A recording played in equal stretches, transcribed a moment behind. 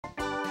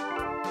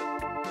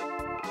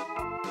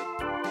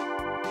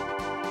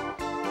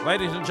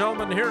Ladies and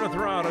gentlemen, here to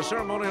throw out a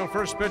ceremonial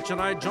first pitch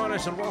tonight, join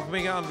us in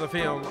welcoming onto the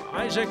field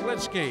Isaac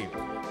Litsky,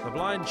 the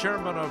blind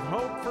chairman of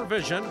Hope for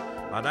Vision,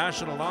 a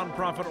national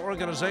nonprofit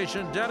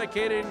organization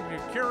dedicated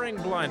to curing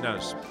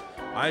blindness.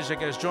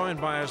 Isaac is joined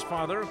by his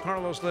father,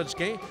 Carlos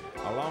Litsky,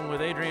 along with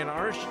Adrian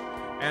Arsh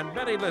and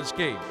Betty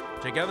Litsky.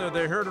 Together,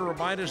 they're here to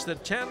remind us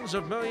that tens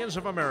of millions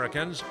of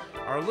Americans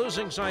are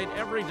losing sight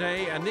every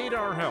day and need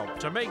our help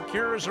to make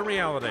cures a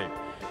reality.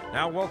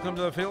 Now welcome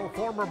to the field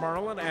former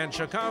Marlin and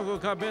Chicago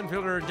Cub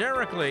infielder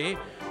Derek Lee,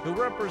 who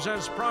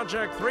represents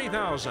Project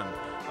 3000,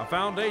 a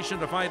foundation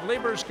to fight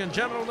Leber's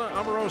congenital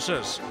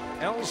amaurosis,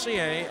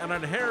 LCA, an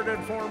inherited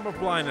form of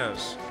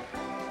blindness.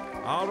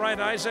 All right,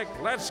 Isaac,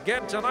 let's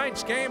get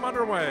tonight's game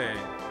underway.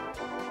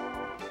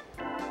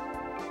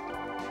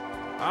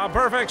 A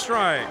perfect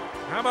strike.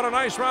 How about a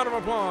nice round of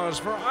applause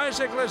for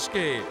Isaac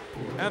Litsky?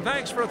 And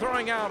thanks for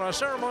throwing out a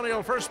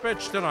ceremonial first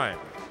pitch tonight.